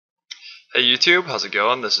Hey YouTube, how's it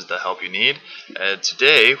going? This is the help you need, and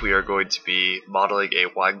today we are going to be modeling a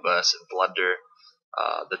wine glass in Blender.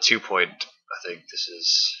 The 2 point, I think this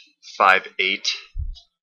is 5.8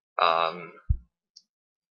 um,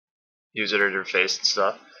 user interface and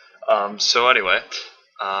stuff. So anyway,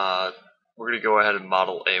 we're going to go ahead and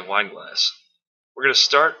model a wine glass. We're going to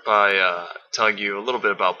start by telling you a little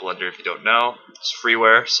bit about Blender if you don't know. It's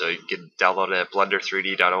freeware, so you can download it at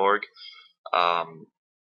blender3d.org.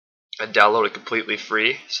 And download it completely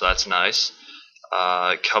free, so that's nice.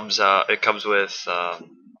 It comes with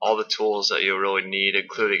all the tools that you'll really need,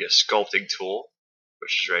 including a sculpting tool,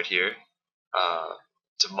 which is right here,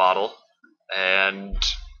 to model. And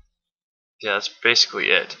yeah, that's basically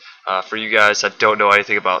it. For you guys that don't know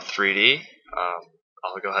anything about 3D,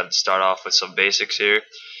 I'll go ahead and start off with some basics here.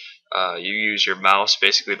 You use your mouse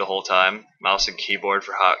basically the whole time, mouse and keyboard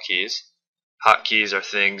for hotkeys. Hotkeys are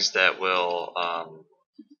things that will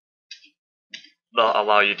they'll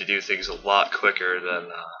allow you to do things a lot quicker than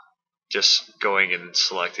just going and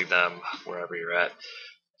selecting them wherever you're at.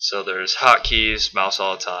 So there's hotkeys, mouse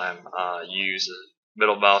all the time. You use the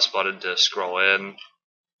middle mouse button to scroll in.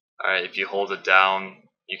 Alright, if you hold it down,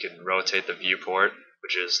 you can rotate the viewport,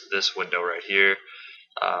 which is this window right here.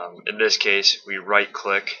 In this case, we right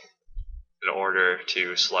click in order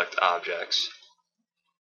to select objects.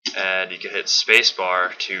 And you can hit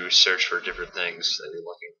spacebar to search for different things that you're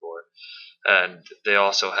looking for. And they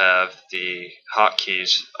also have the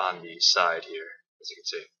hotkeys on the side here, as you can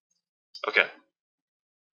see. Okay,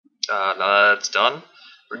 now that's done,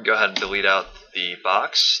 we can go ahead and delete out the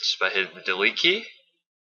box just by hitting the delete key.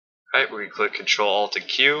 Alright, we're going to click Control Alt and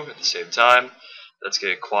Q at the same time. That's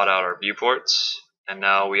going to quad out our viewports, and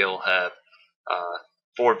now we'll have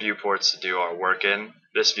 4 viewports to do our work in.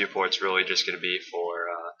 This viewport's really just going to be for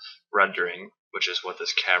rendering, which is what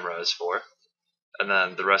this camera is for. And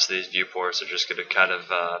then the rest of these viewports are just going to kind of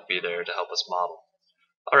be there to help us model.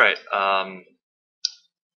 Alright,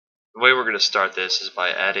 the way we're going to start this is by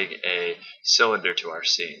adding a cylinder to our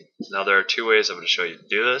scene. Now there are 2 ways I'm going to show you to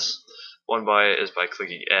do this. One is by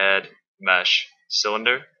clicking Add Mesh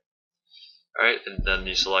Cylinder. Alright, and then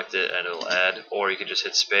you select it and it'll add, or you can just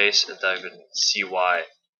hit space and type in CY,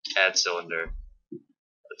 Add Cylinder.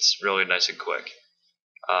 It's really nice and quick.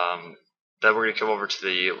 Then we're going to come over to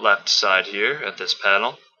the left side here at this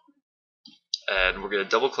panel, and we're going to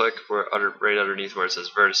double click right underneath where it says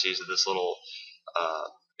vertices of this little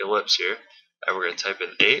ellipse here, and we're going to type in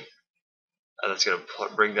 8, and that's going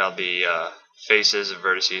to bring down the faces and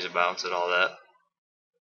vertices and mounts and all that.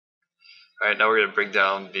 Alright, now we're going to bring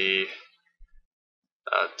down the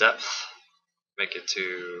depth, make it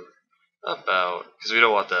to about, because we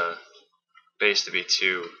don't want the base to be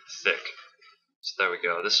too thick. So there we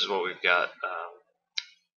go. This is what we've got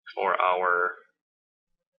for our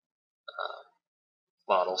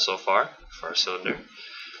model so far for our cylinder.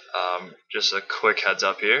 Just a quick heads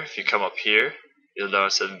up here. If you come up here, you'll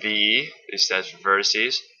notice that VE stands for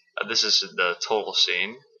vertices. This is the total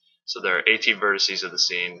scene. So there are 18 vertices of the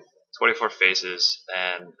scene, 24 faces,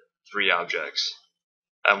 and 3 objects,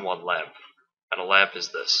 and 1 lamp. And a lamp is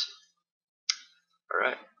this.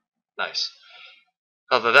 Alright, nice.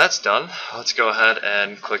 Now that that's done, let's go ahead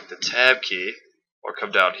and click the Tab key, or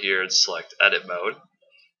come down here and select Edit Mode,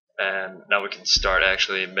 and now we can start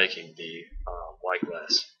actually making the wine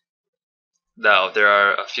glass. Now there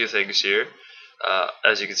are a few things here.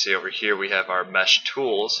 As you can see over here, we have our mesh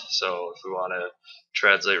tools, so if we want to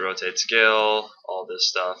translate, rotate, scale, all this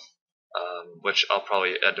stuff, which I'll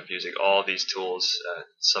probably end up using all these tools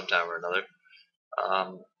sometime or another.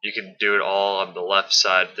 You can do it all on the left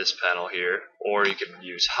side of this panel here, or you can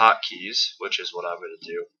use hotkeys, which is what I'm going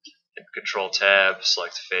to do. Hit Control Tab,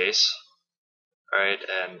 select face, alright,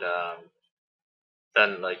 and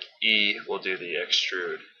then like E will do the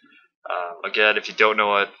extrude. Again, if you don't know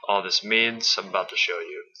what all this means, I'm about to show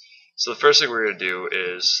you. So the first thing we're going to do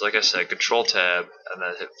is, like I said, Control Tab and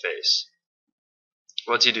then hit face.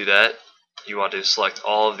 Once you do that, you want to select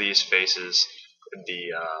all of these faces in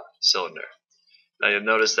the cylinder. Now you'll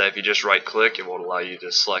notice that if you just right click, it won't allow you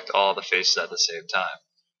to select all the faces at the same time.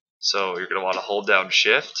 So you're going to want to hold down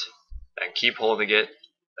Shift and keep holding it,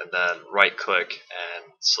 and then right click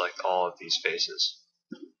and select all of these faces.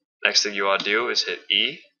 Next thing you want to do is hit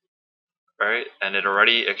E, right, and it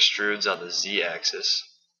already extrudes on the Z axis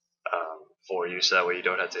for you, so that way you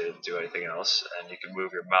don't have to do anything else, and you can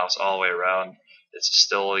move your mouse all the way around. It's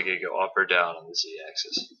still only going to go up or down on the Z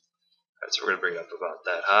axis. Alright, so we're going to bring it up about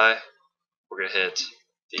that high. We're going to hit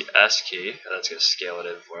the S key, and that's going to scale it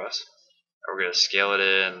in for us. And we're going to scale it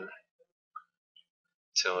in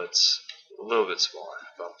until it's a little bit smaller,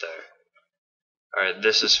 about there. Alright,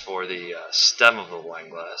 this is for the stem of the wine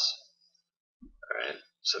glass. Alright,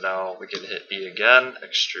 so now we can hit E again,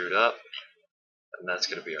 extrude up, and that's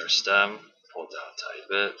going to be our stem. Pull it down a tiny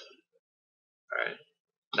bit. Alright,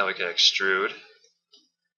 now we can extrude.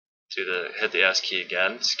 Hit the S key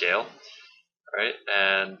again, scale. Alright,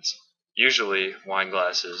 and usually wine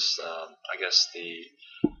glasses, I guess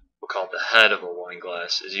we'll call it the head of a wine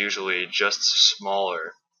glass, is usually just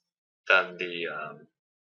smaller than the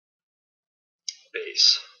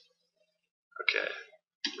base. Okay,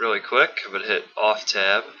 really quick, I'm going to hit off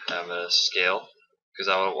tab, and I'm going to scale, because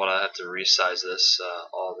I don't want to have to resize this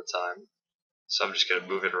all the time. So I'm just going to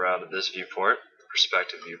move it around to this viewport,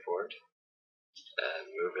 perspective viewport, and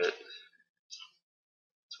move it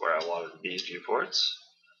to where I wanted these viewports.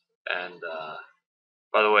 And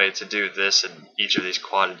by the way, to do this in each of these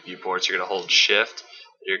quad viewports, you're going to hold shift,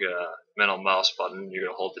 you're going to middle mouse button, you're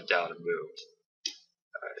going to hold it down and move.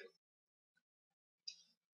 Alright.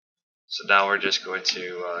 So now we're just going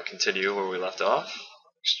to continue where we left off,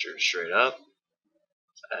 extrude straight up,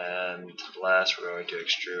 and last we're going to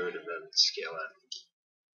extrude and then scale in.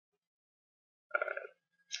 Alright.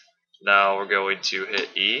 Now we're going to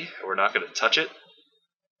hit E, we're not going to touch it,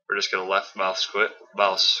 we're just going to left mouse click,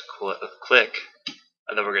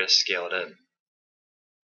 and then we're going to scale it in.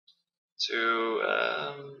 To,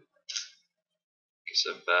 I guess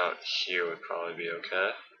about here would probably be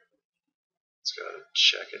okay. Let's go ahead and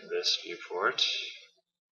check in this viewport.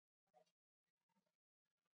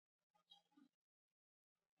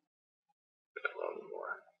 A little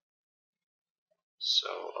more. So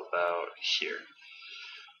about here.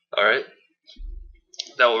 Alright.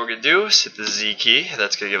 Now what we're going to do is hit the Z key.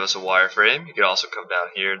 That's going to give us a wireframe. You can also come down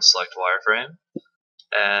here and select wireframe.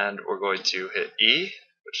 And we're going to hit E,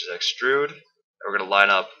 which is extrude. And we're going to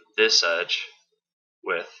line up this edge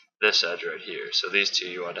with this edge right here. So these two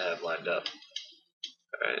you want to have lined up.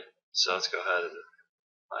 Alright, so let's go ahead and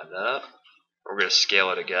line that up. We're going to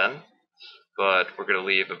scale it again, but we're going to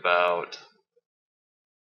leave about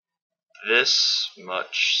this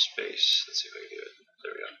much space. Let's see if I can do it.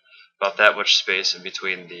 There we go. About that much space in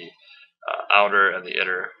between the outer and the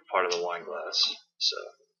inner part of the wine glass. So,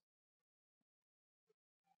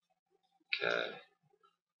 okay.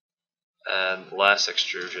 And the last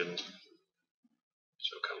extrusion,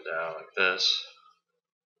 so come down like this.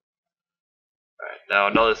 Alright, now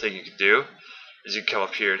another thing you can do is you can come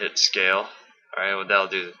up here and hit scale. Alright, well that'll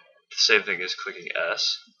do the same thing as clicking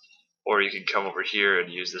S. Or you can come over here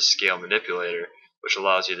and use the scale manipulator, which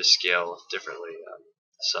allows you to scale differently on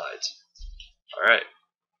the sides. Alright,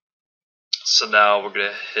 so now we're going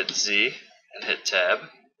to hit Z and hit tab.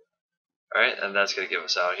 Alright, and that's going to give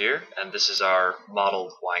us out here. And this is our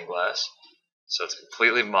modeled wine glass. So it's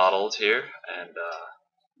completely modeled here. And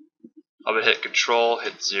I'm going to hit Control,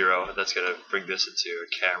 hit 0, and that's going to bring this into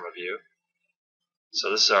a camera view.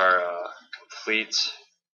 So this is our complete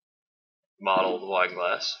modeled wine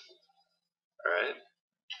glass.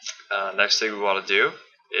 Alright, next thing we want to do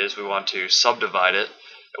is we want to subdivide it.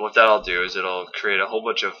 And what that'll do is it'll create a whole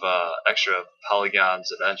bunch of extra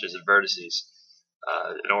polygons and edges and vertices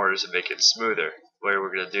in order to make it smoother. The way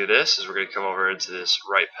we're going to do this is we're going to come over into this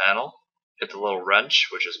right panel, hit the little wrench,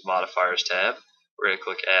 which is Modifiers tab. We're going to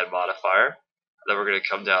click Add Modifier, and then we're going to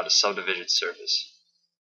come down to Subdivision Surface.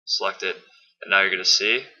 Select it, and now you're going to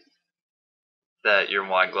see that your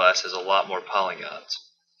wine glass has a lot more polygons.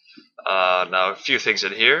 Now a few things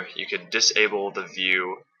in here. You can disable the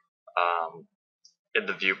view in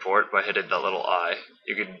the viewport by hitting that little eye.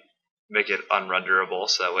 You can make it unrenderable,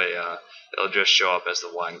 so that way it'll just show up as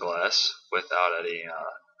the wine glass without any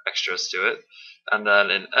extras to it. And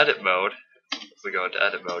then in edit mode, if we go into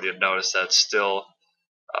edit mode, you'll notice that it's still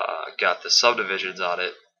got the subdivisions on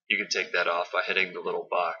it. You can take that off by hitting the little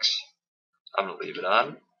box. I'm going to leave it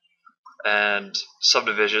on. And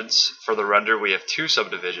subdivisions, for the render we have 2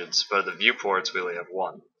 subdivisions, but in the viewports we only have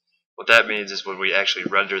 1. What that means is when we actually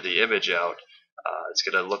render the image out, it's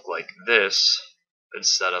going to look like this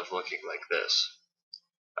instead of looking like this.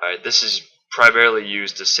 Alright, this is primarily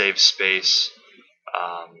used to save space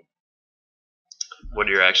when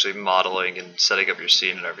you're actually modeling and setting up your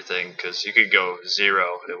scene and everything, because you could go 0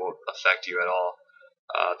 and it won't affect you at all.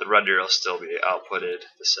 The render will still be outputted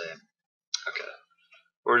the same. Okay.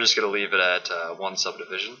 We're just going to leave it at 1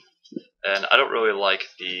 subdivision. And I don't really like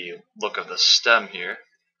the look of the stem here,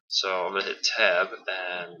 so I'm going to hit tab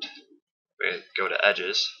and go to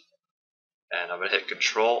edges, and I'm going to hit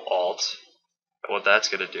Control Alt. And what that's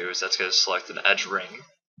going to do is that's going to select an edge ring.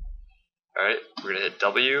 Alright, we're going to hit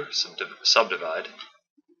W, subdivide.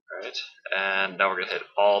 Alright, and now we're going to hit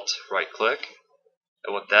Alt, right click.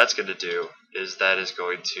 And what that's going to do is that is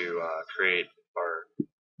going to create or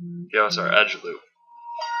Give us our edge loop.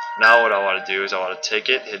 Now what I want to do is I want to take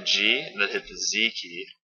it, hit G, and then hit the Z key.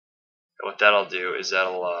 And what that'll do is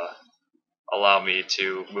that'll allow me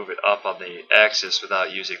to move it up on the axis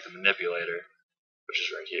without using the manipulator, which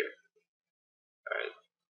is right here. Alright,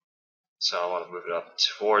 so I want to move it up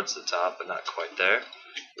towards the top, but not quite there.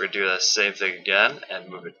 We're going to do that same thing again and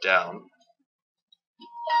move it down.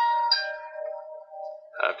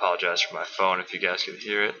 I apologize for my phone if you guys can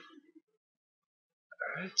hear it.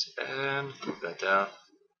 Alright, and move that down.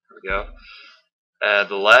 There we go. And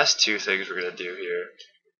the last two things we're going to do here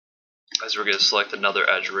is we're going to select another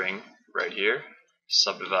edge ring right here,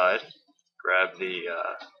 subdivide, grab the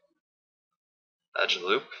edge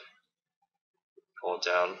loop, pull it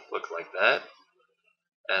down, look like that,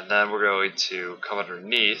 and then we're going to come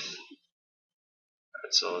underneath.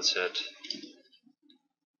 Alright, so let's hit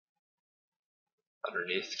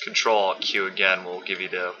underneath. Control Q again will give you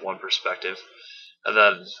the one perspective, and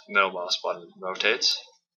then middle mouse button rotates.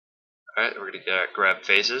 Alright, we're going to grab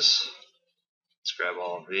faces. Let's grab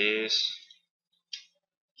all of these.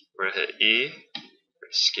 We're going to hit E, we're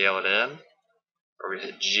going to scale it in. We're going to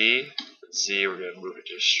hit G, and Z, we're going to move it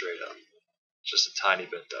just straight up. Just a tiny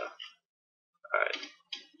bit though. Alright,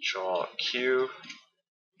 Control Q.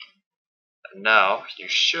 And now you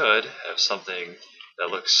should have something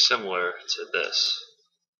that looks similar to this.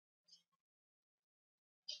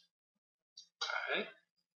 Alright.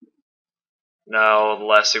 Now the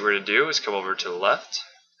last thing we're going to do is come over to the left.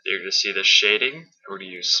 You're going to see the shading, and we're going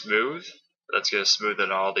to use smooth. That's going to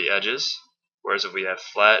smoothen all the edges. Whereas if we have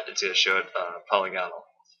flat, it's going to show it polygonal.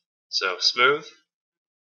 So smooth.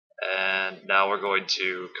 And now we're going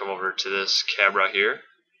to come over to this camera here,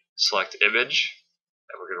 select image,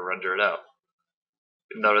 and we're going to render it out.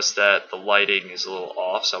 You'll notice that the lighting is a little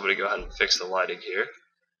off, so I'm going to go ahead and fix the lighting here.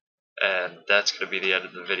 And that's going to be the end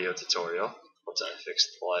of the video tutorial. Once I fix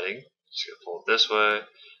the lighting, just going to pull it this way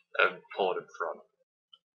and pull it in front.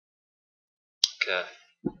 Okay.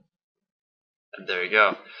 And there you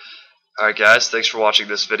go. Alright guys, thanks for watching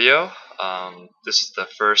this video. This is the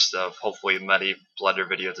first of hopefully many Blender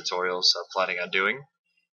video tutorials I'm planning on doing.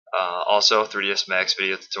 Also, 3ds Max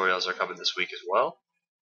video tutorials are coming this week as well.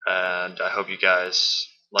 And I hope you guys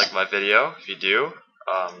like my video. If you do,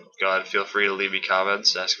 go ahead and feel free to leave me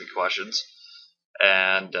comments, ask me questions,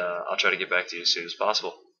 and I'll try to get back to you as soon as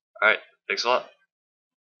possible. Alright, thanks a lot.